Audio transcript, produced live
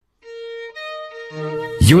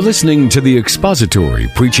You're listening to the expository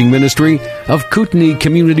preaching ministry of Kootenai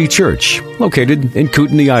Community Church, located in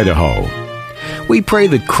Kootenai, Idaho. We pray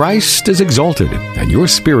that Christ is exalted and your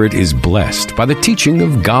spirit is blessed by the teaching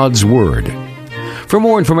of God's Word. For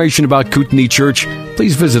more information about Kootenai Church,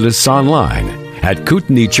 please visit us online at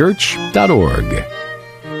kootenaichurch.org.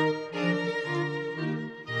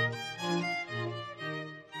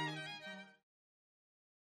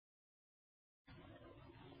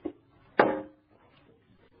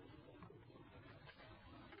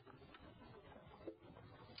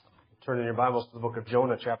 Turn in your Bibles to the book of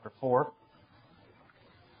Jonah, chapter 4.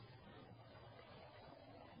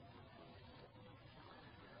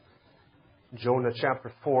 Jonah,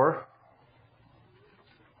 chapter 4.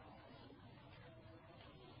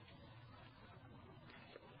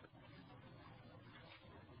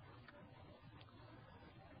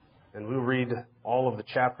 And we'll read all of the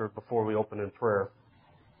chapter before we open in prayer.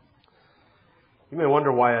 You may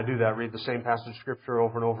wonder why I do that, read the same passage of Scripture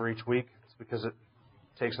over and over each week. It's because it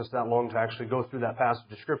takes us that long to actually go through that passage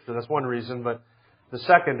of Scripture. That's one reason. But the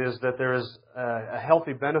second is that there is a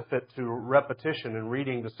healthy benefit to repetition and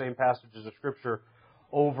reading the same passages of Scripture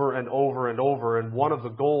over and over and over. And one of the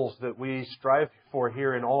goals that we strive for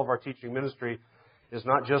here in all of our teaching ministry is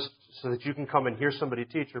not just so that you can come and hear somebody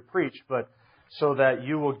teach or preach, but so that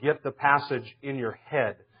you will get the passage in your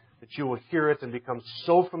head, that you will hear it and become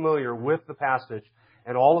so familiar with the passage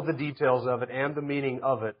and all of the details of it and the meaning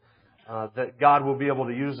of it, that God will be able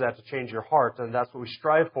to use that to change your heart. And that's what we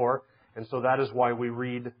strive for. And so that is why we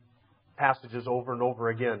read passages over and over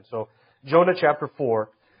again. So Jonah chapter 4.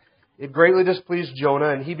 It greatly displeased Jonah,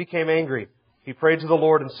 and he became angry. He prayed to the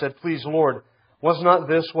Lord and said, "Please, Lord, was not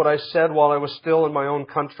this what I said while I was still in my own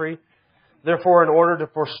country? Therefore, in order to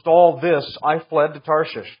forestall this, I fled to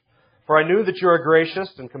Tarshish. For I knew that you are a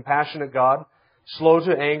gracious and compassionate God, slow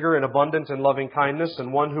to anger and abundant in loving kindness,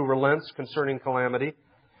 and one who relents concerning calamity.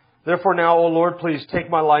 Therefore now, O Lord, please take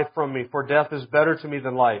my life from me, for death is better to me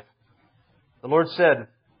than life." The Lord said,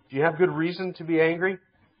 "Do you have good reason to be angry?"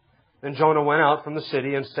 Then Jonah went out from the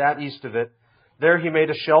city and sat east of it. There he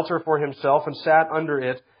made a shelter for himself and sat under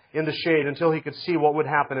it in the shade until he could see what would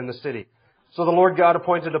happen in the city. So the Lord God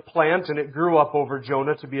appointed a plant, and it grew up over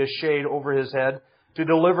Jonah to be a shade over his head, to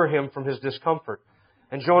deliver him from his discomfort.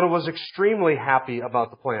 And Jonah was extremely happy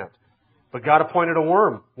about the plant. But God appointed a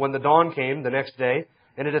worm when the dawn came the next day,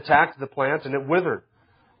 and it attacked the plant, and it withered.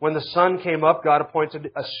 When the sun came up, God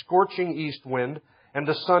appointed a scorching east wind, and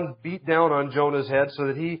the sun beat down on Jonah's head so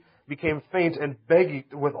that he became faint and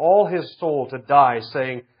begged with all his soul to die,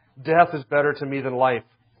 saying, "Death is better to me than life."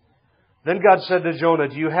 Then God said to Jonah,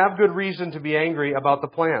 "Do you have good reason to be angry about the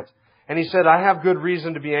plant?" And he said, "I have good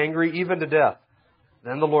reason to be angry, even to death."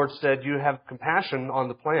 Then the Lord said, "You have compassion on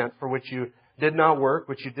the plant for which you did not work,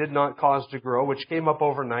 which you did not cause to grow, which came up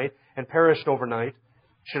overnight and perished overnight.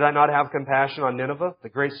 Should I not have compassion on Nineveh, the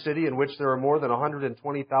great city in which there are more than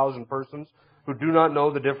 120,000 persons who do not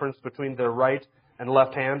know the difference between their right and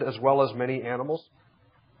left hand, as well as many animals?"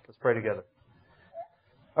 Let's pray together.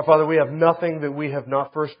 Our Father, we have nothing that we have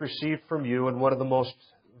not first received from you, and one of the most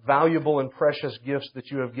valuable and precious gifts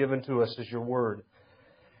that you have given to us is your Word.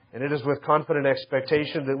 And it is with confident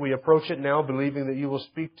expectation that we approach it now, believing that you will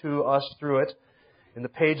speak to us through it in the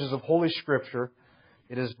pages of Holy Scripture.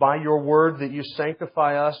 It is by your Word that you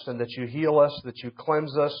sanctify us and that you heal us, that you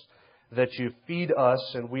cleanse us, that you feed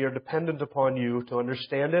us, and we are dependent upon you to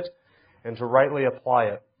understand it and to rightly apply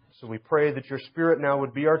it. So we pray that your Spirit now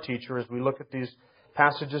would be our teacher as we look at these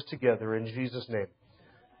passages together. In Jesus' name,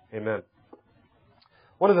 amen.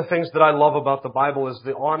 One of the things that I love about the Bible is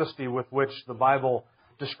the honesty with which the Bible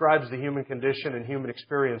describes the human condition and human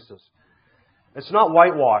experiences. It's not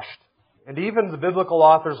whitewashed. And even the biblical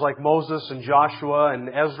authors like Moses and Joshua and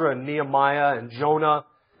Ezra and Nehemiah and Jonah,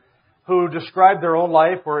 who describe their own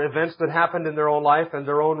life or events that happened in their own life and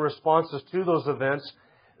their own responses to those events,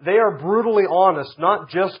 they are brutally honest, not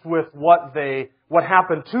just with what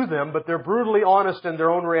happened to them, but they're brutally honest in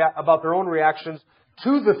about their own reactions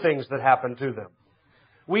to the things that happened to them.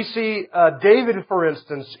 We see David, for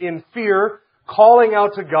instance, in fear, calling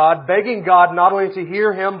out to God, begging God not only to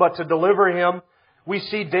hear him, but to deliver him. We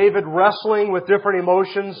see David wrestling with different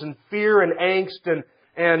emotions and fear and angst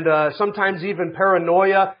and sometimes even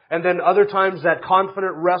paranoia, and then other times that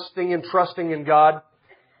confident resting and trusting in God.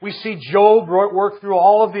 We see Job work through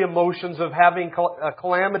all of the emotions of having a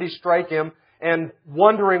calamity strike him and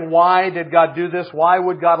wondering, why did God do this? Why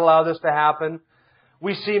would God allow this to happen?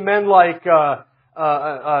 We see men like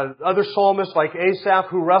other psalmists like Asaph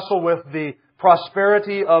who wrestle with the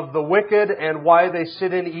prosperity of the wicked and why they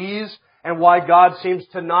sit in ease, and why God seems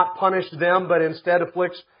to not punish them but instead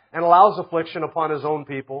afflicts and allows affliction upon His own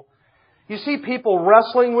people. You see people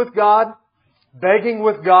wrestling with God, begging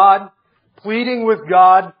with God, pleading with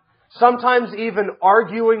God, sometimes even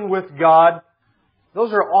arguing with God.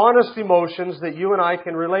 Those are honest emotions that you and I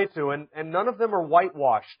can relate to, and none of them are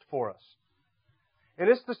whitewashed for us. And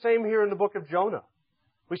it's the same here in the book of Jonah.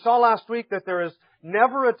 We saw last week that there is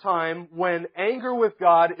never a time when anger with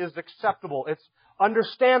God is acceptable. It's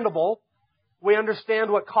understandable. We understand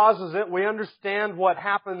what causes it. We understand what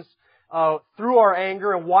happens through our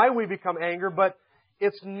anger and why we become angry, but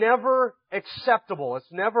it's never acceptable.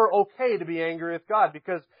 It's never okay to be angry with God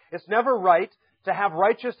because it's never right to have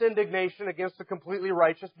righteous indignation against a completely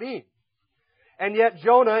righteous being. And yet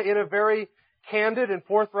Jonah, in a very candid and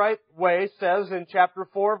forthright way, says in chapter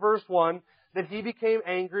 4, verse 1, that he became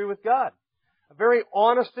angry with God. A very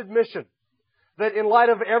honest admission that in light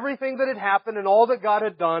of everything that had happened and all that God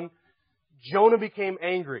had done, Jonah became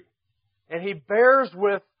angry. And he bears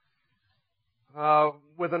with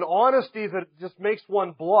an honesty that just makes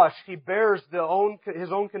one blush. He bears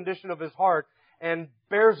his own condition of his heart and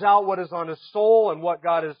bears out what is on his soul and what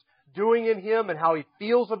God is doing in him and how he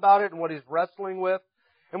feels about it and what he's wrestling with.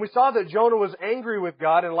 And we saw that Jonah was angry with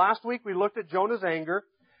God. And last week we looked at Jonah's anger.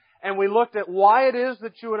 And we looked at why it is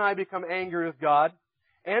that you and I become angry with God.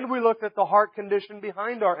 And we looked at the heart condition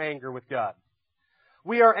behind our anger with God.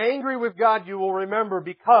 We are angry with God, you will remember,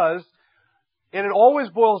 because, and it always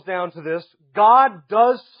boils down to this, God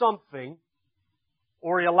does something,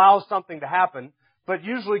 or He allows something to happen, but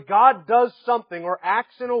usually God does something or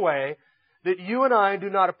acts in a way that you and I do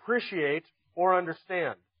not appreciate or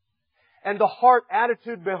understand. And the heart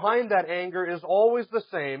attitude behind that anger is always the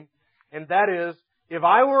same, and that is, if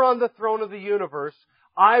I were on the throne of the universe,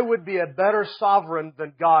 I would be a better sovereign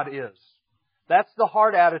than God is. That's the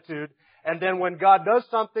heart attitude. And then when God does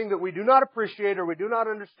something that we do not appreciate or we do not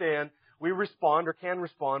understand, we respond or can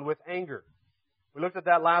respond with anger. We looked at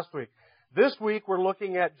that last week. This week we're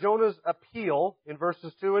looking at Jonah's appeal in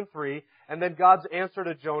verses 2 and 3, and then God's answer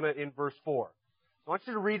to Jonah in verse 4. I want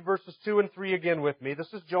you to read verses 2 and 3 again with me.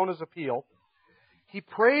 This is Jonah's appeal. He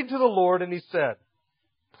prayed to the Lord and he said,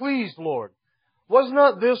 "Please, Lord, was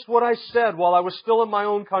not this what I said while I was still in my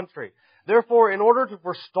own country? Therefore, in order to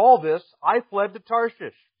forestall this, I fled to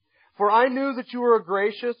Tarshish. For I knew that you were a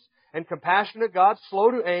gracious and compassionate God, slow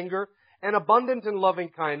to anger, and abundant in loving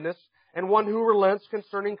kindness, and one who relents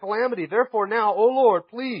concerning calamity. Therefore now, O Lord,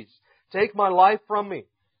 please take my life from me,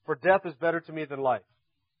 for death is better to me than life."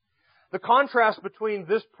 The contrast between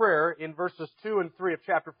this prayer in verses 2 and 3 of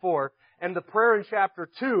chapter 4 and the prayer in chapter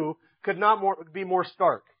 2 could not be more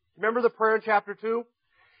stark. Remember the prayer in chapter 2?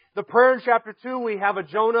 The prayer in chapter 2, we have a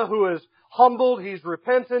Jonah who is humbled, he's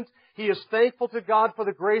repentant, he is thankful to God for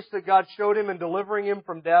the grace that God showed him in delivering him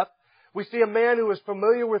from death. We see a man who is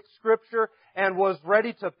familiar with Scripture and was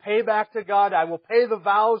ready to pay back to God. I will pay the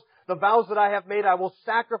vows that I have made. I will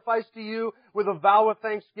sacrifice to you with a vow of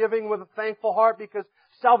thanksgiving, with a thankful heart, because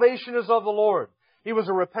salvation is of the Lord. He was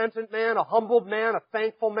a repentant man, a humbled man, a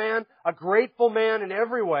thankful man, a grateful man in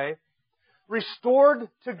every way, restored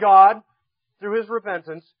to God through his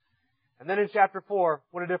repentance. And then in chapter 4,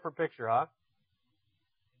 what a different picture, huh?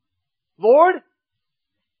 Lord,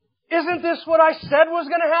 isn't this what I said was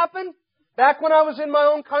going to happen back when I was in my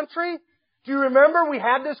own country? Do you remember we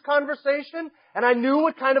had this conversation and I knew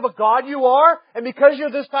what kind of a God you are, and because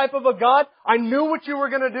you're this type of a God, I knew what you were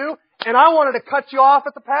going to do, and I wanted to cut you off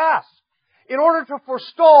at the pass. In order to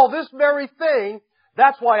forestall this very thing,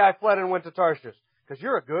 that's why I fled and went to Tarshish. Because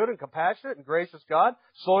you're a good and compassionate and gracious God,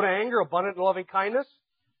 slow to anger, abundant in loving kindness.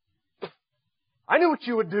 I knew what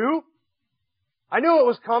you would do. I knew it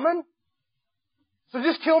was coming. So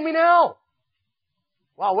just kill me now.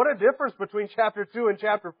 Wow, what a difference between chapter 2 and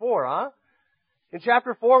chapter 4, huh? In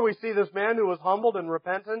chapter 4, we see this man who was humbled and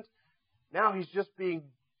repentant. Now he's just being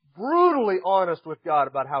brutally honest with God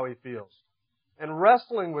about how he feels and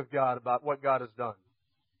wrestling with God about what God has done.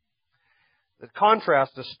 The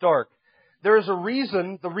contrast is stark. There is a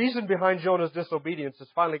reason, the reason behind Jonah's disobedience is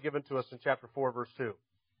finally given to us in chapter 4, verse 2.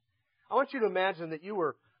 I want you to imagine that you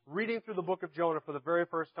were reading through the book of Jonah for the very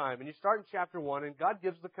first time, and you start in chapter 1, and God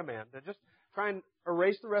gives the command. Now just try and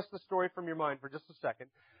erase the rest of the story from your mind for just a second.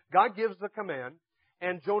 God gives the command,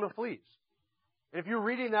 and Jonah flees. And if you're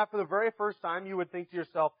reading that for the very first time, you would think to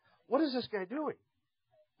yourself, what is this guy doing?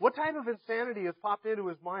 What type of insanity has popped into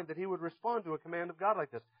his mind that he would respond to a command of God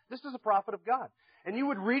like this? This is a prophet of God. And you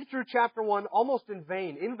would read through chapter 1 almost in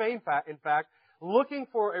vain, in fact, looking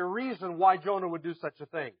for a reason why Jonah would do such a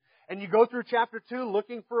thing. And you go through chapter 2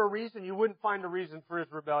 looking for a reason, you wouldn't find a reason for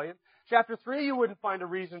his rebellion. Chapter 3, you wouldn't find a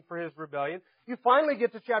reason for his rebellion. You finally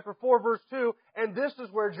get to chapter 4, verse 2, and this is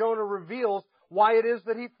where Jonah reveals why it is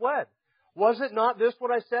that he fled. Was it not this what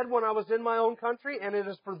I said when I was in my own country? And it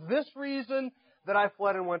is for this reason that I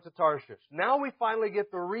fled and went to Tarshish. Now we finally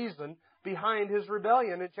get the reason behind his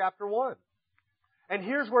rebellion in chapter 1. And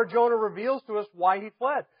here's where Jonah reveals to us why he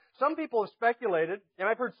fled. Some people have speculated, and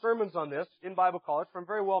I've heard sermons on this in Bible college from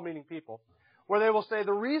very well-meaning people, where they will say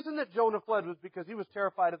the reason that Jonah fled was because he was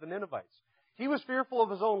terrified of the Ninevites. He was fearful of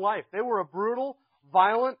his own life. They were a brutal,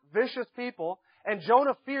 violent, vicious people, and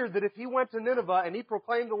Jonah feared that if he went to Nineveh and he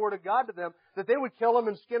proclaimed the word of God to them, that they would kill him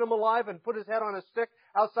and skin him alive and put his head on a stick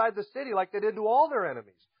outside the city like they did to all their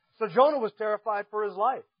enemies. So Jonah was terrified for his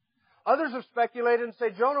life. Others have speculated and say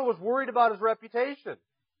Jonah was worried about his reputation.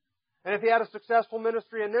 And if he had a successful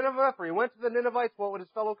ministry in Nineveh, or he went to the Ninevites, what would his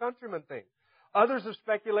fellow countrymen think? Others have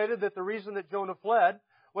speculated that the reason that Jonah fled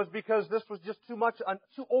was because this was just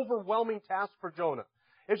too overwhelming task for Jonah.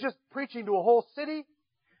 It's just preaching to a whole city,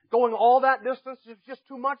 going all that distance, is just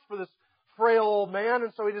too much for this frail old man,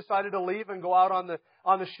 and so he decided to leave and go out on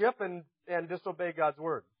the ship and disobey God's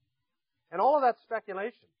word. And all of that's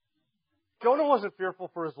speculation. Jonah wasn't fearful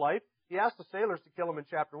for his life. He asked the sailors to kill him in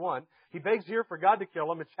chapter 1. He begs here for God to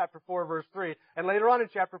kill him in chapter 4, verse 3. And later on in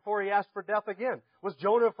chapter 4, he asked for death again. Was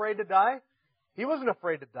Jonah afraid to die? He wasn't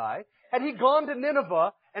afraid to die. Had he gone to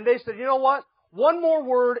Nineveh and they said, you know what? One more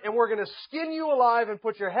word and we're going to skin you alive and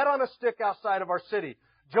put your head on a stick outside of our city.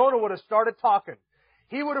 Jonah would have started talking.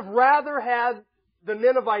 He would have rather had the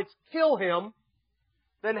Ninevites kill him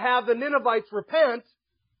than have the Ninevites repent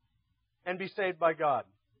and be saved by God.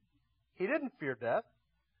 He didn't fear death.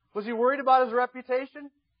 Was he worried about his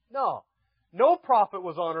reputation? No. No prophet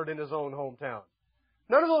was honored in his own hometown.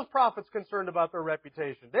 None of those prophets concerned about their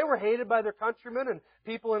reputation. They were hated by their countrymen and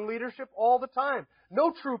people in leadership all the time.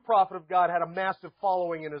 No true prophet of God had a massive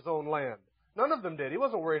following in his own land. None of them did. He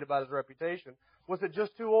wasn't worried about his reputation. Was it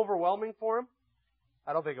just too overwhelming for him?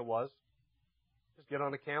 I don't think it was. Just get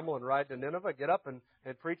on a camel and ride to Nineveh, get up and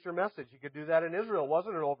preach your message. You could do that in Israel. It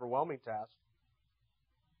wasn't an overwhelming task.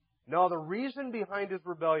 No, the reason behind his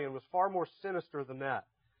rebellion was far more sinister than that.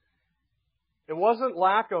 It wasn't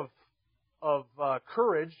lack of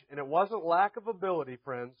courage, and it wasn't lack of ability,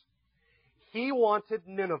 friends. He wanted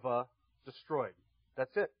Nineveh destroyed.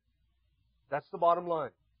 That's it. That's the bottom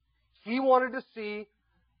line. He wanted to see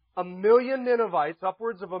 1 million Ninevites,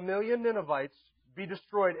 upwards of 1 million Ninevites, be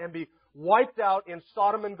destroyed and be wiped out in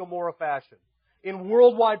Sodom and Gomorrah fashion, in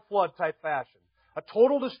worldwide flood type fashion. A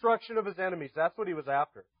total destruction of his enemies. That's what he was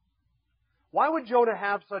after. Why would Jonah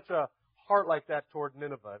have such a heart like that toward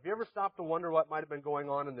Nineveh? Have you ever stopped to wonder what might have been going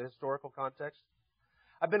on in the historical context?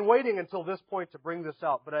 I've been waiting until this point to bring this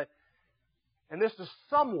out, and this is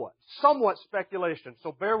somewhat speculation,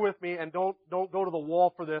 so bear with me and don't go to the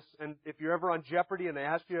wall for this. And if you're ever on Jeopardy and they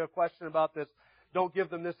ask you a question about this, don't give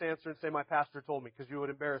them this answer and say, my pastor told me, because you would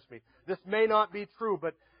embarrass me. This may not be true,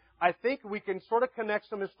 but I think we can sort of connect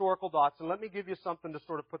some historical dots, and let me give you something to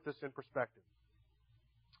sort of put this in perspective.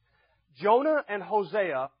 Jonah and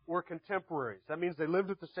Hosea were contemporaries. That means they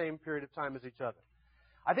lived at the same period of time as each other.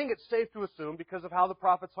 I think it's safe to assume, because of how the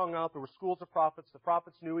prophets hung out, there were schools of prophets, the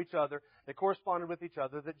prophets knew each other, they corresponded with each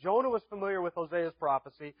other, that Jonah was familiar with Hosea's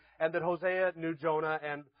prophecy, and that Hosea knew Jonah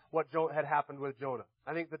and what had happened with Jonah.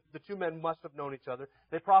 I think that the two men must have known each other.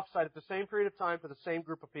 They prophesied at the same period of time for the same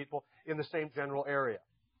group of people in the same general area.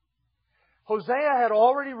 Hosea had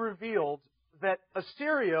already revealed that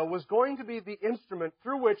Assyria was going to be the instrument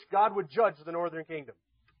through which God would judge the northern kingdom.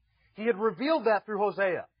 He had revealed that through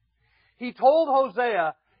Hosea. He told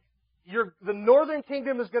Hosea, the northern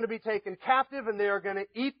kingdom is going to be taken captive and they are going to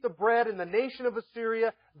eat the bread in the nation of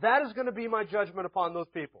Assyria. That is going to be my judgment upon those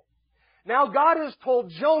people. Now God has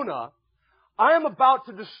told Jonah, I am about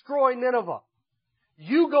to destroy Nineveh.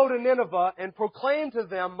 You go to Nineveh and proclaim to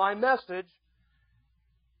them my message.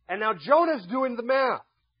 And now Jonah's doing the math.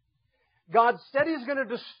 God said He's going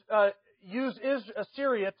to use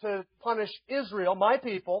Assyria to punish Israel, my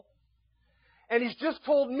people. And He's just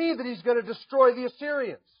told me that He's going to destroy the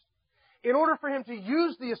Assyrians. In order for Him to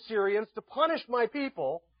use the Assyrians to punish my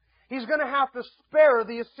people, He's going to have to spare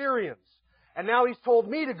the Assyrians. And now He's told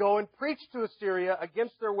me to go and preach to Assyria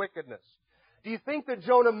against their wickedness. Do you think that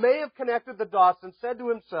Jonah may have connected the dots and said to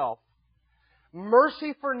himself,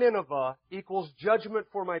 mercy for Nineveh equals judgment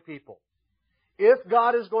for my people? If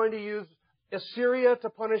God is going to use Assyria to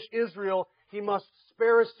punish Israel, He must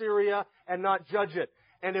spare Assyria and not judge it.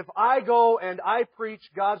 And if I go and I preach,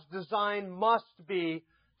 God's design must be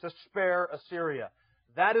to spare Assyria.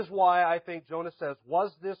 That is why I think Jonah says,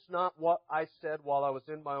 was this not what I said while I was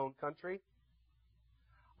in my own country?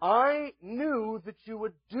 I knew that you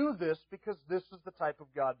would do this because this is the type of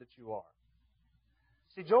God that you are.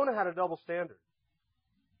 See, Jonah had a double standard.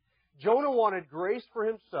 Jonah wanted grace for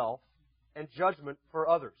himself and judgment for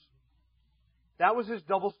others. That was his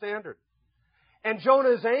double standard. And Jonah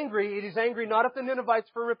is angry, and he's angry not at the Ninevites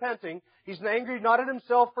for repenting. He's angry not at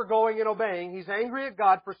himself for going and obeying. He's angry at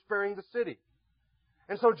God for sparing the city.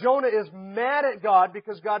 And so Jonah is mad at God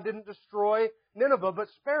because God didn't destroy Nineveh, but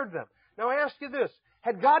spared them. Now I ask you this.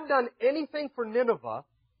 Had God done anything for Nineveh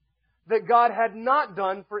that God had not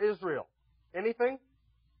done for Israel? Anything?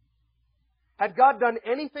 Had God done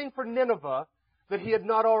anything for Nineveh that He had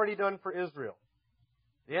not already done for Israel?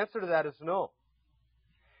 The answer to that is no.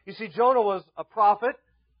 You see, Jonah was a prophet.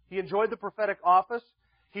 He enjoyed the prophetic office.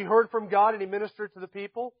 He heard from God and he ministered to the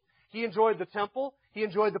people. He enjoyed the temple. He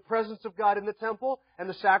enjoyed the presence of God in the temple and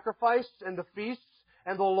the sacrifice and the feasts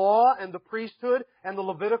and the law and the priesthood and the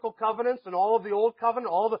Levitical covenants and all of the Old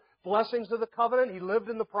Covenant, all the blessings of the covenant. He lived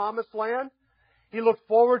in the promised land. He looked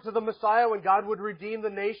forward to the Messiah when God would redeem the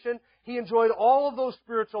nation. He enjoyed all of those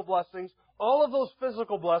spiritual blessings, all of those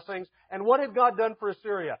physical blessings. And what had God done for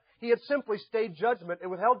Assyria? He had simply stayed judgment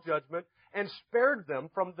and withheld judgment and spared them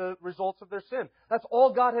from the results of their sin. That's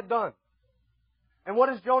all God had done. And what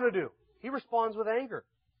does Jonah do? He responds with anger.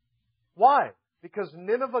 Why? Because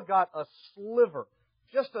Nineveh got a sliver,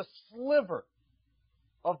 just a sliver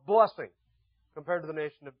of blessing compared to the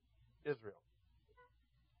nation of Israel.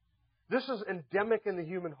 This is endemic in the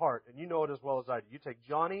human heart, and you know it as well as I do. You take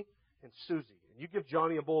Johnny and Susie, and you give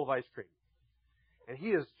Johnny a bowl of ice cream. And he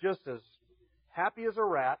is just as happy as a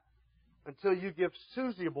rat until you give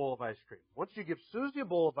Susie a bowl of ice cream. Once you give Susie a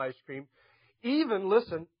bowl of ice cream, even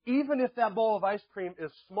if that bowl of ice cream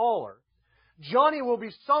is smaller, Johnny will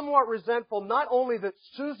be somewhat resentful not only that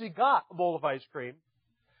Susie got a bowl of ice cream,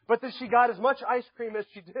 but that she got as much ice cream as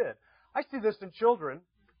she did. I see this in children,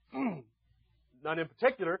 not in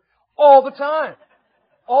particular, all the time.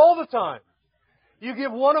 All the time. You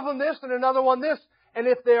give one of them this and another one this, and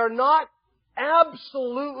if they are not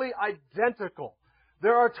absolutely identical,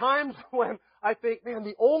 there are times when I think, man,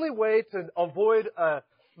 the only way to avoid a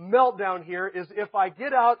meltdown here is if I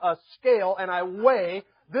get out a scale and I weigh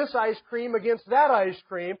this ice cream against that ice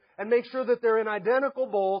cream and make sure that they're in identical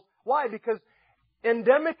bowls. Why? Because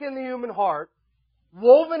endemic in the human heart,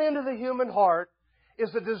 woven into the human heart,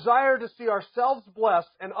 is the desire to see ourselves blessed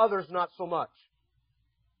and others not so much.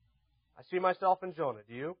 I see myself in Jonah.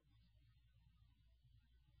 Do you?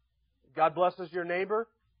 God blesses your neighbor,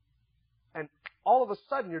 and all of a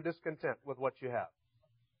sudden you're discontent with what you have.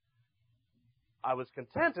 I was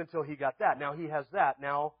content until he got that. Now he has that.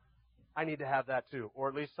 Now I need to have that too. Or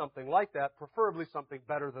at least something like that, preferably something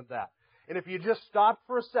better than that. And if you just stopped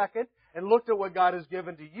for a second and looked at what God has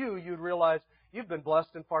given to you, you'd realize you've been blessed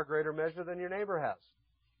in far greater measure than your neighbor has.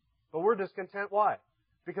 But we're discontent. Why?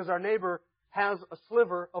 Because our neighbor has a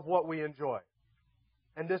sliver of what we enjoy.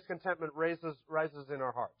 And discontentment rises in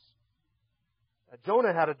our hearts.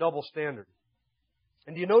 Jonah had a double standard.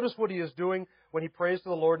 And do you notice what he is doing when he prays to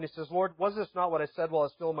the Lord and he says, Lord, was this not what I said while I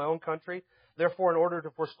was still in my own country? Therefore, in order to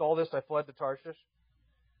forestall this, I fled to Tarshish.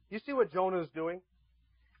 You see what Jonah is doing?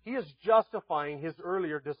 He is justifying his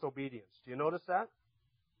earlier disobedience. Do you notice that?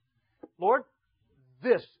 Lord,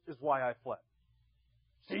 this is why I fled.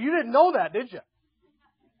 See, you didn't know that, did you?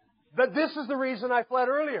 That this is the reason I fled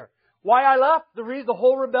earlier. Why I left, the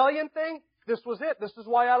whole rebellion thing, this was it. This is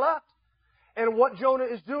why I left. And what Jonah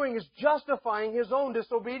is doing is justifying his own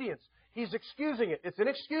disobedience. He's excusing it. It's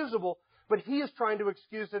inexcusable, but he is trying to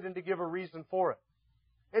excuse it and to give a reason for it.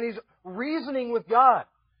 And he's reasoning with God.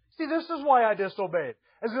 See, this is why I disobeyed.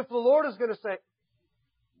 As if the Lord is going to say,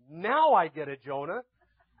 now I get it, Jonah.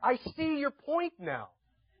 I see your point now.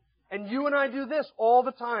 And you and I do this all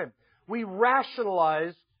the time. We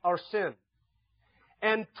rationalize our sin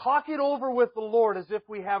and talk it over with the Lord as if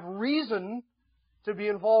we have reason to be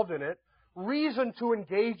involved in it, reason to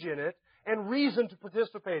engage in it, and reason to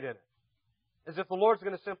participate in it. As if the Lord's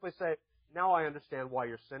going to simply say, now I understand why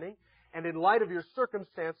you're sinning, and in light of your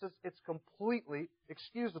circumstances, it's completely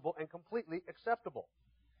excusable and completely acceptable.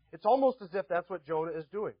 It's almost as if that's what Jonah is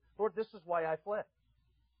doing. Lord, this is why I fled.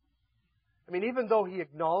 I mean, even though he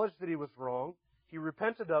acknowledged that he was wrong, he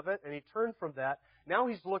repented of it, and he turned from that, now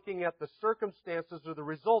he's looking at the circumstances or the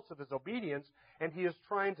results of his obedience, and he is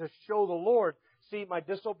trying to show the Lord, see, my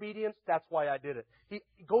disobedience, that's why I did it. He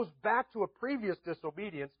goes back to a previous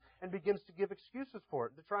disobedience and begins to give excuses for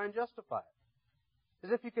it, to try and justify it.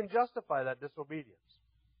 As if you can justify that disobedience.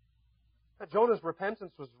 Now, Jonah's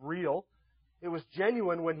repentance was real. It was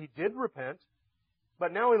genuine when he did repent.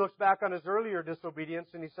 But now he looks back on his earlier disobedience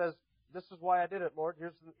and he says, this is why I did it, Lord.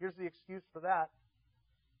 Here's the excuse for that.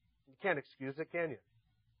 You can't excuse it, can you?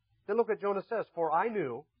 Then look what Jonah says. For I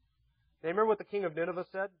knew Now, remember what the king of Nineveh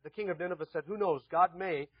said? The king of Nineveh said, who knows? God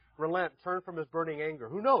may relent, turn from His burning anger.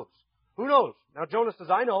 Who knows? Who knows? Now, Jonah says,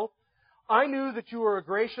 I know. I knew that you were a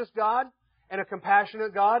gracious God and a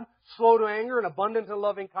compassionate God, slow to anger and abundant in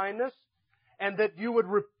loving kindness, and that you would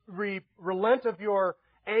relent of your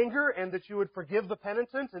anger, and that you would forgive the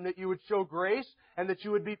penitent, and that you would show grace, and that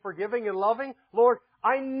you would be forgiving and loving. Lord,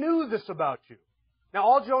 I knew this about you. Now,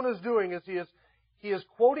 all Jonah is doing is he is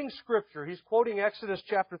quoting Scripture. He's quoting Exodus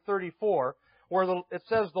chapter 34, where it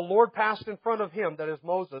says, the Lord passed in front of him, that is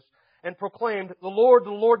Moses, and proclaimed, the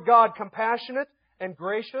Lord God, compassionate and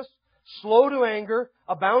gracious, slow to anger,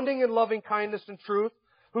 abounding in loving kindness and truth,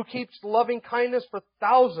 who keeps loving kindness for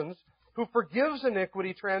thousands, who forgives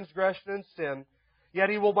iniquity, transgression, and sin. Yet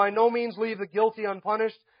He will by no means leave the guilty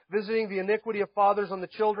unpunished, visiting the iniquity of fathers on the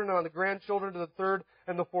children and on the grandchildren to the third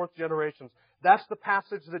and the fourth generations. That's the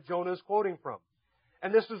passage that Jonah is quoting from.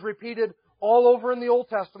 And this is repeated all over in the Old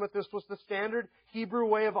Testament. This was the standard Hebrew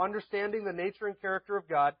way of understanding the nature and character of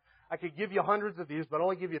God. I could give you hundreds of these, but I'll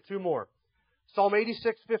only give you two more. Psalm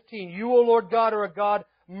 86:15. You, O Lord God, are a God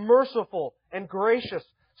merciful and gracious,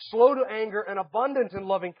 slow to anger, and abundant in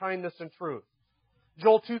loving kindness and truth.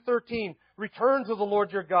 Joel 2:13. Return to the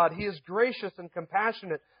Lord your God. He is gracious and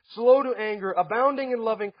compassionate, slow to anger, abounding in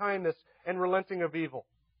loving kindness, and relenting of evil.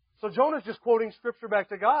 So Jonah's just quoting Scripture back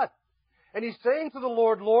to God. And he's saying to the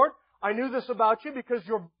Lord, Lord, I knew this about you because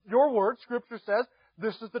your word, Scripture says,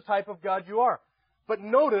 this is the type of God you are. But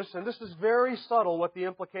notice, and this is very subtle, what the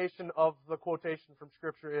implication of the quotation from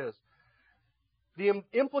Scripture is. The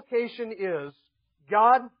implication is,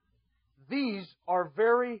 God, these are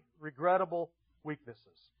very regrettable weaknesses.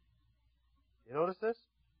 You notice this?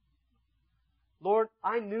 Lord,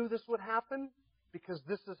 I knew this would happen because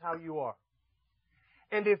this is how you are.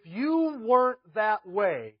 And if you weren't that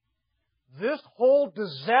way, this whole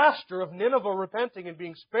disaster of Nineveh repenting and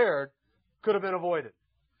being spared could have been avoided.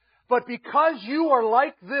 But because you are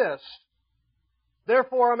like this,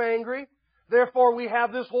 therefore I'm angry. Therefore we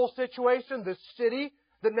have this whole situation, this city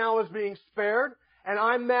that now is being spared, and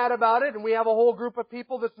I'm mad about it, and we have a whole group of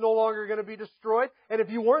people that's no longer going to be destroyed. And if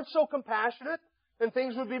you weren't so compassionate, then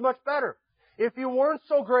things would be much better. If you weren't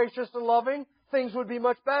so gracious and loving, things would be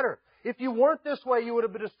much better. If you weren't this way, you would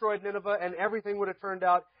have destroyed Nineveh, and everything would have turned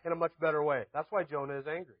out in a much better way. That's why Jonah is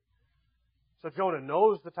angry. So Jonah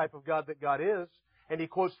knows the type of God that God is, and he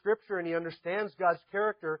quotes Scripture, and he understands God's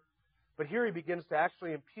character. But here he begins to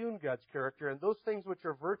actually impugn God's character, and those things which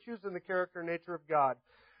are virtues in the character and nature of God,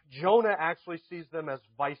 Jonah actually sees them as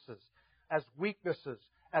vices, as weaknesses,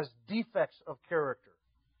 as defects of character.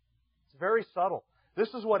 It's very subtle. This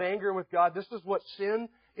is what anger with God, this is what sin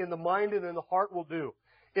in the mind and in the heart will do.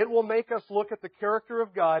 It will make us look at the character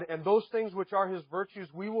of God, and those things which are His virtues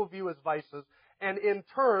we will view as vices, and in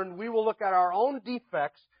turn we will look at our own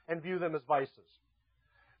defects and view them as vices.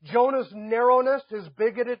 Jonah's narrowness, his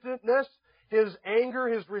bigotedness, his anger,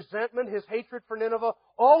 his resentment, his hatred for Nineveh,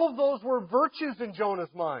 all of those were virtues in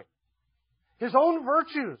Jonah's mind. His own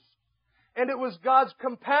virtues. And it was God's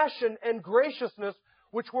compassion and graciousness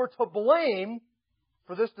which were to blame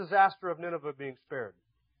for this disaster of Nineveh being spared.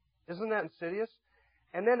 Isn't that insidious?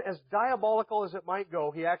 And then, as diabolical as it might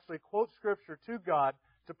go, he actually quotes Scripture to God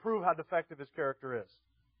to prove how defective his character is.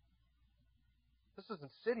 This is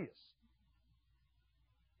insidious.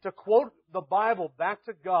 To quote the Bible back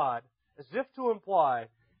to God as if to imply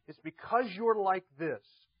it's because you're like this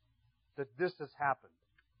that this has happened.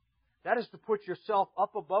 That is to put yourself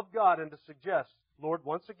up above God and to suggest, Lord,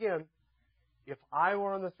 once again, if I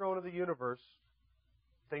were on the throne of the universe,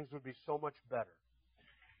 things would be so much better.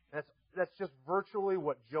 That's just virtually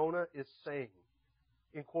what Jonah is saying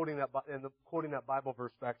in quoting that Bible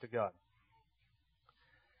verse back to God.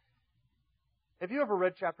 Have you ever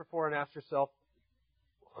read chapter 4 and asked yourself,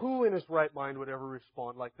 who in his right mind would ever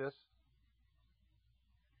respond like this?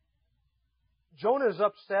 Jonah is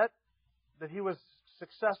upset that he was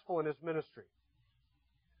successful in his ministry.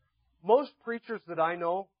 Most preachers that I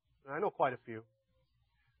know, and I know quite a few,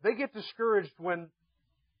 they get discouraged when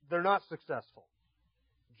they're not successful.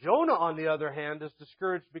 Jonah, on the other hand, is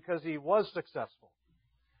discouraged because he was successful.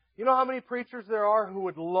 You know how many preachers there are who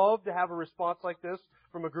would love to have a response like this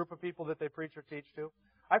from a group of people that they preach or teach to?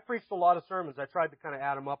 I've preached a lot of sermons. I tried to kind of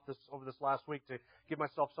add them up over this last week to give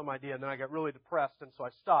myself some idea, and then I got really depressed, and so I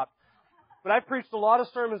stopped. But I've preached a lot of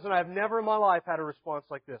sermons, and I've never in my life had a response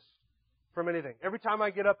like this from anything. Every time I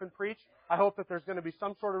get up and preach, I hope that there's going to be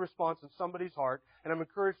some sort of response in somebody's heart, and I'm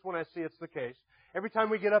encouraged when I see it's the case. Every time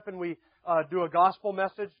we get up and we do a gospel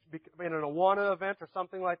message in an Awana event or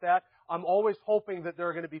something like that, I'm always hoping that there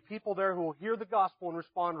are going to be people there who will hear the gospel and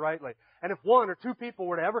respond rightly. And if one or two people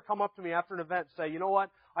were to ever come up to me after an event and say, you know what,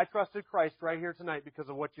 I trusted Christ right here tonight because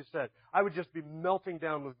of what you said, I would just be melting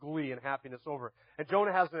down with glee and happiness over it. And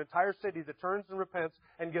Jonah has an entire city that turns and repents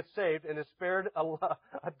and gets saved and is spared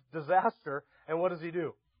a disaster. And what does he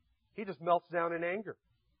do? He just melts down in anger.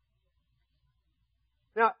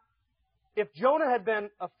 Now, if Jonah had been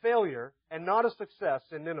a failure and not a success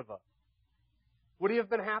in Nineveh, would he have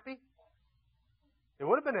been happy? He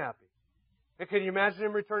would have been happy. And can you imagine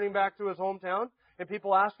him returning back to his hometown and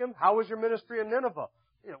people ask him, how was your ministry in Nineveh?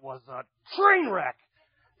 It was a train wreck.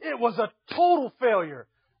 It was a total failure.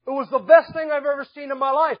 It was the best thing I've ever seen in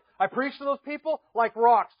my life. I preached to those people like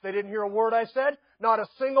rocks. They didn't hear a word I said. Not a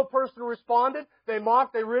single person responded. They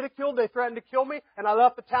mocked, they ridiculed, they threatened to kill me, and I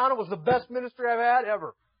left the town. It was the best ministry I've had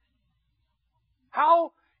ever.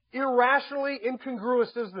 How irrationally incongruous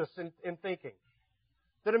is this in thinking?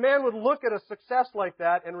 That a man would look at a success like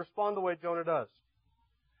that and respond the way Jonah does.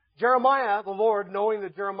 Jeremiah, the Lord, knowing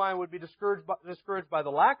that Jeremiah would be discouraged by the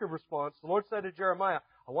lack of response, the Lord said to Jeremiah,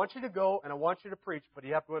 I want you to go and I want you to preach, but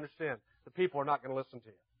you have to understand, the people are not going to listen to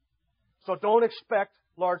you. So don't expect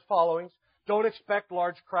large followings. Don't expect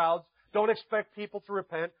large crowds. Don't expect people to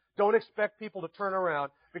repent. Don't expect people to turn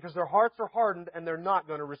around because their hearts are hardened and they're not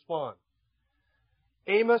going to respond.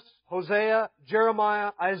 Amos, Hosea,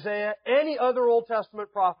 Jeremiah, Isaiah, any other Old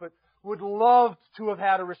Testament prophet would love to have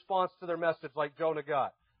had a response to their message like Jonah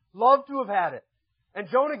got. Love to have had it. And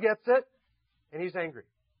Jonah gets it, and he's angry.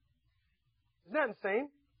 Isn't that insane?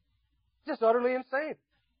 Just utterly insane.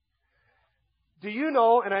 Do you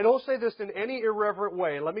know, and I don't say this in any irreverent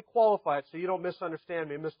way, let me qualify it so you don't misunderstand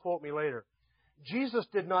me and misquote me later. Jesus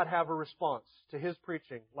did not have a response to his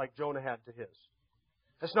preaching like Jonah had to his.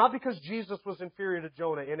 It's not because Jesus was inferior to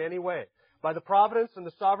Jonah in any way. By the providence and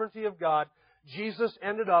the sovereignty of God, Jesus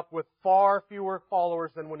ended up with far fewer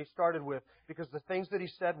followers than when he started with because the things that he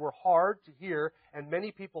said were hard to hear and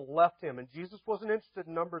many people left him. And Jesus wasn't interested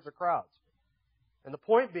in numbers of crowds. And the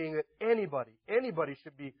point being that anybody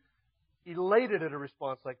should be elated at a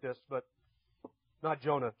response like this, but not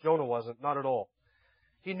Jonah. Jonah wasn't, not at all.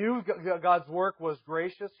 He knew God's work was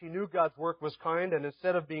gracious. He knew God's work was kind. And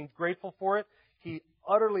instead of being grateful for it, he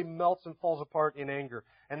utterly melts and falls apart in anger.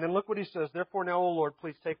 And then look what he says. Therefore now, O Lord,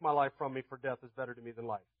 please take my life from me, for death is better to me than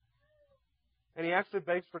life. And he actually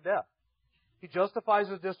begs for death. He justifies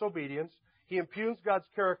his disobedience. He impugns God's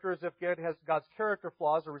character as if God's character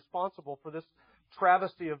flaws are responsible for this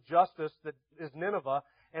travesty of justice that is Nineveh.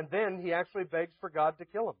 And then he actually begs for God to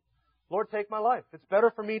kill him. Lord, take my life. It's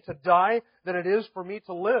better for me to die than it is for me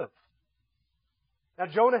to live. Now,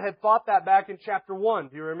 Jonah had thought that back in chapter 1.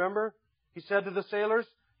 Do you remember? He said to the sailors,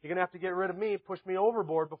 you're going to have to get rid of me, push me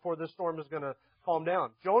overboard before this storm is going to calm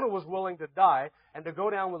down. Jonah was willing to die and to go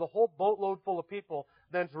down with a whole boatload full of people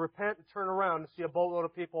than to repent and turn around and see a boatload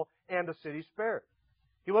of people and a city spared.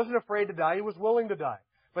 He wasn't afraid to die. He was willing to die.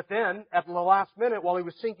 But then, at the last minute, while he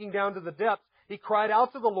was sinking down to the depths, he cried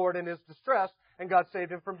out to the Lord in his distress, and God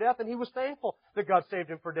saved him from death, and he was thankful that God saved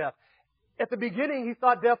him from death. At the beginning, he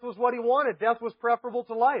thought death was what he wanted. Death was preferable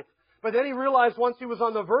to life. But then he realized once he was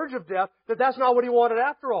on the verge of death that that's not what he wanted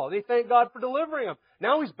after all. And he thanked God for delivering him.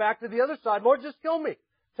 Now he's back to the other side. Lord, just kill me.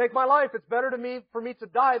 Take my life. It's better for me to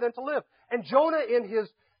die than to live. And Jonah, in his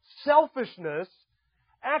selfishness,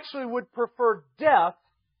 actually would prefer death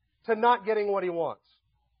to not getting what he wants.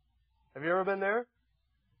 Have you ever been there?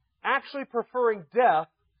 Actually preferring death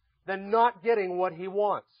than not getting what he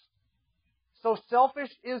wants. So selfish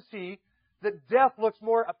is he that death looks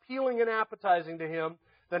more appealing and appetizing to him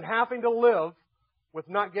than having to live with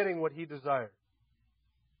not getting what he desired.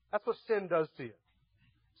 That's what sin does to you.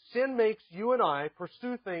 Sin makes you and I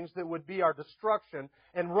pursue things that would be our destruction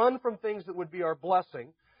and run from things that would be our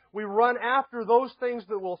blessing. We run after those things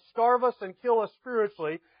that will starve us and kill us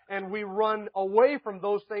spiritually, and we run away from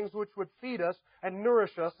those things which would feed us and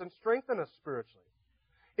nourish us and strengthen us spiritually.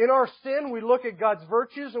 In our sin, we look at God's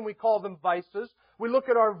virtues and we call them vices. We look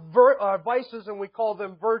at our vices and we call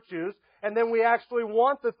them virtues. And then we actually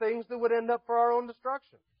want the things that would end up for our own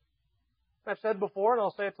destruction. I've said before, and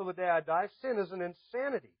I'll say it till the day I die, sin is an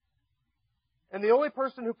insanity. And the only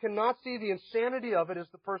person who cannot see the insanity of it is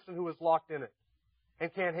the person who is locked in it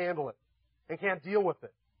and can't handle it and can't deal with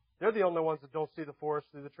it. They're the only ones that don't see the forest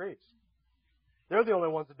through the trees. They're the only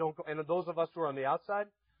ones that don't go. And those of us who are on the outside,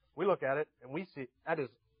 we look at it and we see, that is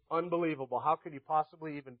unbelievable. How could you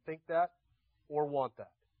possibly even think that or want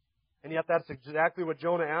that? And yet that's exactly what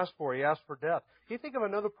Jonah asked for. He asked for death. Can you think of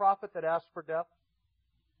another prophet that asked for death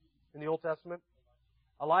in the Old Testament?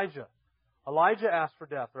 Elijah. Elijah asked for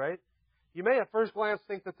death, right? You may at first glance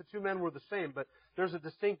think that the two men were the same, but there's a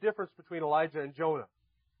distinct difference between Elijah and Jonah.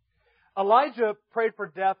 Elijah prayed for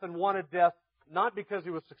death and wanted death not because he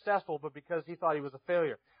was successful, but because he thought he was a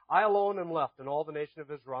failure. I alone am left in all the nation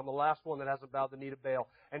of Israel. I'm the last one that hasn't bowed the knee to Baal.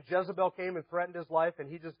 And Jezebel came and threatened his life, and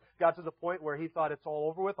he just got to the point where he thought it's all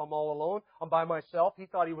over with. I'm all alone. I'm by myself. He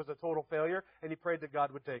thought he was a total failure, and he prayed that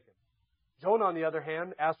God would take him. Jonah, on the other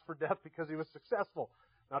hand, asked for death because he was successful,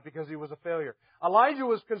 not because he was a failure. Elijah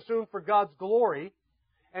was consumed for God's glory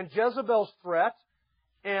and Jezebel's threat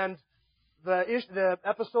and the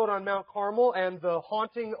episode on Mount Carmel and the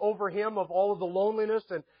haunting over him of all of the loneliness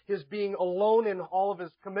and his being alone in all of his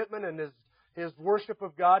commitment and his worship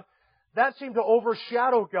of God. That seemed to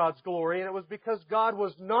overshadow God's glory, and it was because God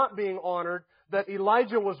was not being honored that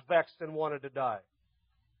Elijah was vexed and wanted to die.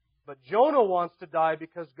 But Jonah wants to die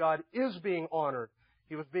because God is being honored.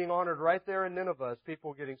 He was being honored right there in Nineveh as people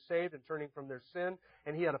were getting saved and turning from their sin,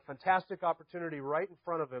 and he had a fantastic opportunity right in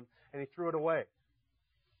front of him, and he threw it away.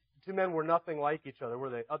 The two men were nothing like each other,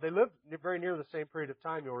 were they? They lived very near the same period of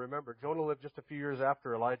time, you'll remember. Jonah lived just a few years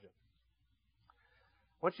after Elijah.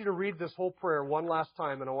 I want you to read this whole prayer one last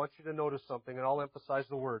time, and I want you to notice something, and I'll emphasize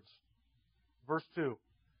the words. Verse 2.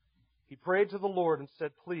 He prayed to the Lord and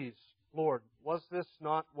said, "Please, Lord, was this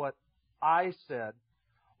not what I said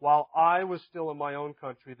while I was still in my own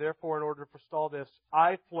country? Therefore, in order to forestall this,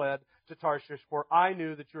 I fled to Tarshish, for I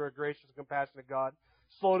knew that you are a gracious and compassionate God,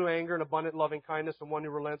 slow to anger and abundant loving kindness, and one who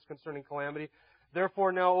relents concerning calamity.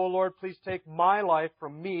 Therefore now, O Lord, please take my life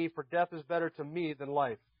from me, for death is better to me than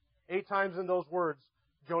life." 8 times in those words,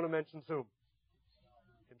 Jonah mentions whom?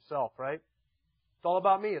 Himself, right? It's all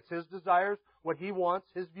about me. It's his desires, what he wants,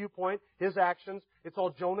 his viewpoint, his actions. It's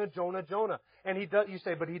all Jonah, Jonah, Jonah. And he does, you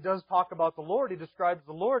say, but he does talk about the Lord. He describes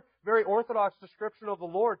the Lord. Very orthodox description of the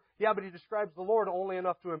Lord. Yeah, but he describes the Lord only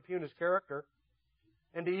enough to impugn his character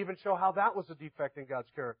and to even show how that was a defect in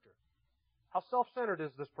God's character. How self-centered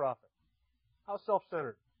is this prophet? How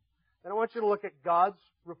self-centered? Then I want you to look at God's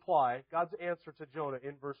reply, God's answer to Jonah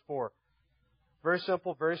in verse 4. Very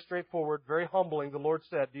simple, very straightforward, very humbling. The Lord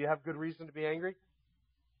said, do you have good reason to be angry?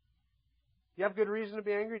 Do you have good reason to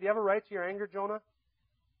be angry? Do you have a right to your anger, Jonah?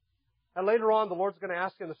 And later on, the Lord's going to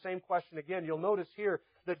ask him the same question again. You'll notice here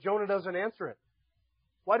that Jonah doesn't answer it.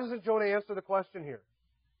 Why doesn't Jonah answer the question here?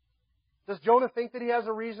 Does Jonah think that he has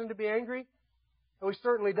a reason to be angry? Oh, he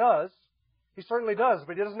certainly does. He certainly does,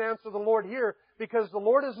 but he doesn't answer the Lord here because the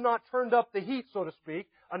Lord has not turned up the heat, so to speak,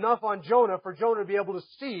 enough on Jonah for Jonah to be able to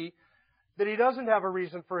see that he doesn't have a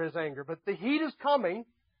reason for his anger. But the heat is coming.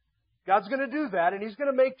 God's going to do that, and He's going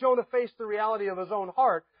to make Jonah face the reality of his own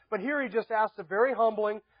heart. But here He just asks a very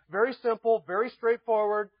humbling, very simple, very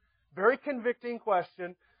straightforward, very convicting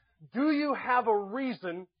question. Do you have a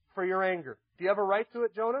reason for your anger? Do you have a right to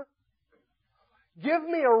it, Jonah? Give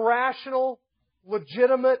me a rational,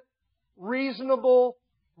 legitimate, reasonable,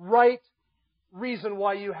 right reason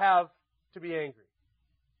why you have to be angry.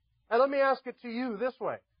 And let me ask it to you this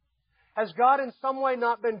way. Has God in some way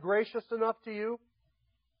not been gracious enough to you?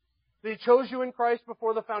 That He chose you in Christ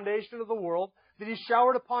before the foundation of the world, that He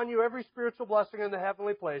showered upon you every spiritual blessing in the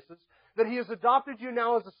heavenly places, that He has adopted you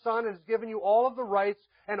now as a son and has given you all of the rights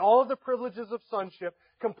and all of the privileges of sonship,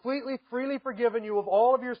 completely, freely forgiven you of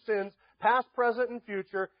all of your sins, past, present, and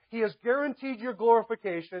future. He has guaranteed your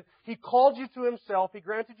glorification. He called you to Himself. He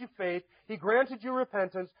granted you faith. He granted you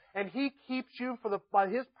repentance. And He keeps you by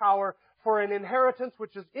His power for an inheritance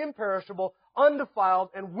which is imperishable, undefiled,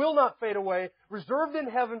 and will not fade away, reserved in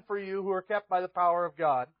heaven for you who are kept by the power of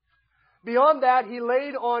God. Beyond that, He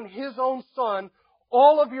laid on His own Son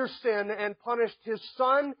all of your sin and punished His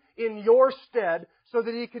Son in your stead so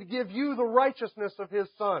that He could give you the righteousness of His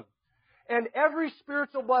Son. And every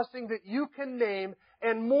spiritual blessing that you can name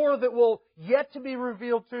and more that will yet to be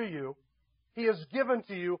revealed to you, He has given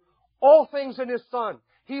to you all things in His Son.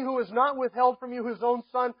 He who has not withheld from you His own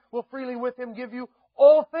Son will freely with Him give you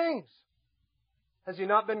all things. Has He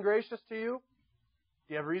not been gracious to you?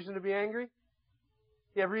 Do you have reason to be angry? Do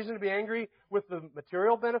you have reason to be angry with the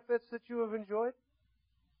material benefits that you have enjoyed?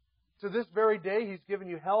 To this very day, He's given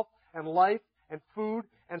you health and life and food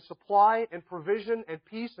and supply and provision and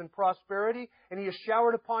peace and prosperity. And He has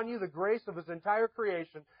showered upon you the grace of His entire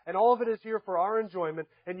creation. And all of it is here for our enjoyment.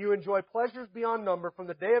 And you enjoy pleasures beyond number from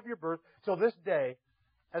the day of your birth till this day.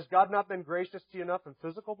 Has God not been gracious to you enough in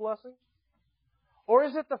physical blessings? Or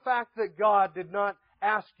is it the fact that God did not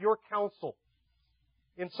ask your counsel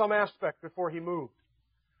in some aspect before He moved?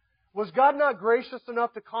 Was God not gracious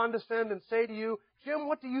enough to condescend and say to you, Jim,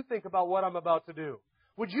 what do you think about what I'm about to do?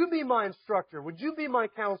 Would you be my instructor? Would you be my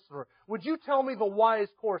counselor? Would you tell me the wise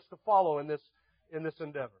course to follow in this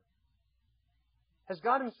endeavor? Has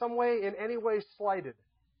God in some way, in any way, slighted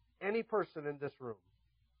any person in this room?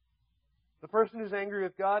 The person who's angry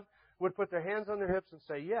with God would put their hands on their hips and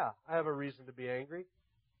say, yeah, I have a reason to be angry.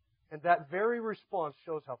 And that very response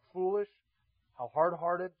shows how foolish, how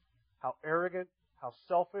hard-hearted, how arrogant, how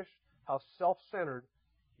selfish, how self-centered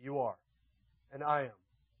you are. And I am.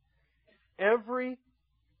 Every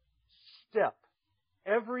step,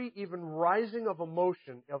 every even rising of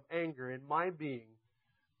emotion, of anger in my being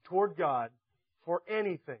toward God for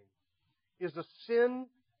anything is a sin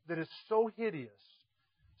that is so hideous,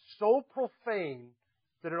 so profane,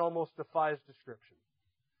 that it almost defies description.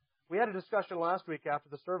 We had a discussion last week after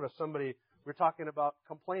the service. We were talking about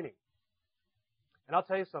complaining. And I'll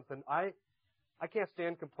tell you something, I can't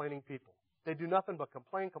stand complaining people. They do nothing but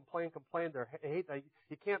complain.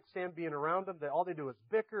 You can't stand being around them. All they do is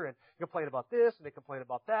bicker and complain about this, and they complain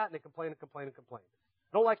about that, and they complain. I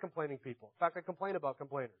don't like complaining people. In fact, I complain about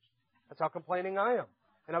complainers. That's how complaining I am.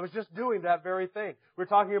 And I was just doing that very thing. We're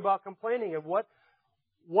talking about complaining and what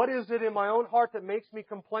is it in my own heart that makes me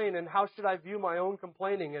complain, and how should I view my own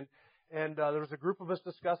complaining? And there was a group of us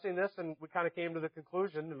discussing this, and we kind of came to the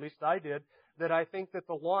conclusion, at least I did, that I think that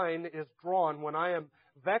the line is drawn when I am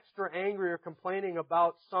vexed or angry or complaining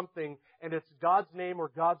about something, and it's God's name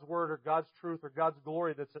or God's word or God's truth or God's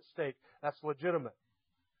glory that's at stake. That's legitimate.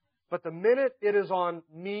 But the minute it is on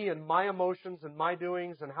me and my emotions and my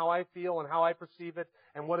doings and how I feel and how I perceive it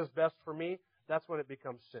and what is best for me, that's when it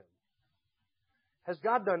becomes sin. Has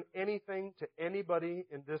God done anything to anybody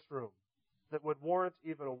in this room that would warrant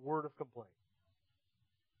even a word of complaint?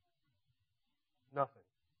 Nothing.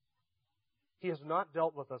 He has not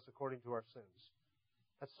dealt with us according to our sins.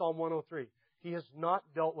 That's Psalm 103. He has not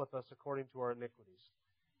dealt with us according to our iniquities.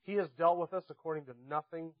 He has dealt with us according to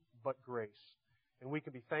nothing but grace. And we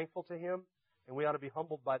can be thankful to Him, and we ought to be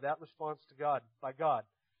humbled by that response to God. By God,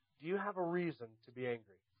 do you have a reason to be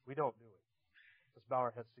angry? We don't, do we? Let's bow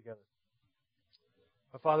our heads together.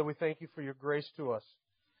 Father, we thank You for Your grace to us.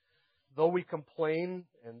 Though we complain,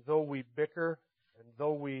 and though we bicker, and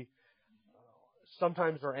though we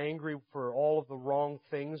sometimes are angry for all of the wrong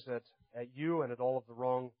things at You and at all of the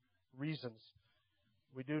wrong reasons,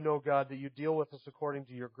 we do know, God, that You deal with us according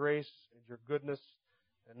to Your grace and Your goodness,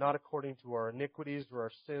 and not according to our iniquities or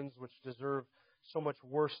our sins, which deserve so much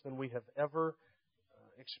worse than we have ever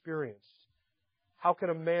experienced. How can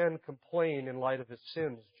a man complain in light of his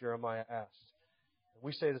sins, Jeremiah asked. And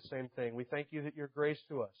we say the same thing. We thank You that Your grace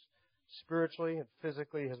to us, spiritually and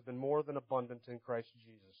physically, has been more than abundant in Christ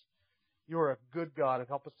Jesus. You are a good God, and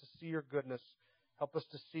help us to see Your goodness. Help us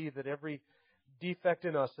to see that every defect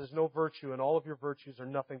in us has no virtue, and all of Your virtues are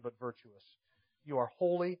nothing but virtuous. You are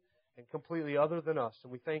holy and completely other than us,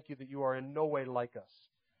 and we thank You that You are in no way like us.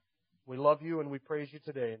 We love You and we praise You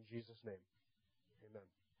today in Jesus' name. Amen.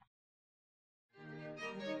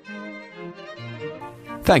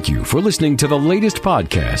 Thank you for listening to the latest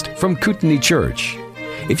podcast from Kootenai Church.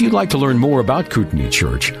 If you'd like to learn more about Kootenai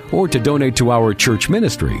Church or to donate to our church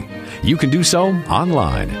ministry, you can do so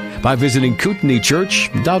online by visiting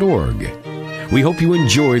kootenaichurch.org. We hope you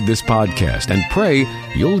enjoyed this podcast and pray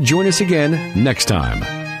you'll join us again next time.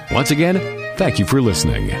 Once again, thank you for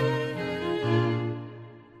listening.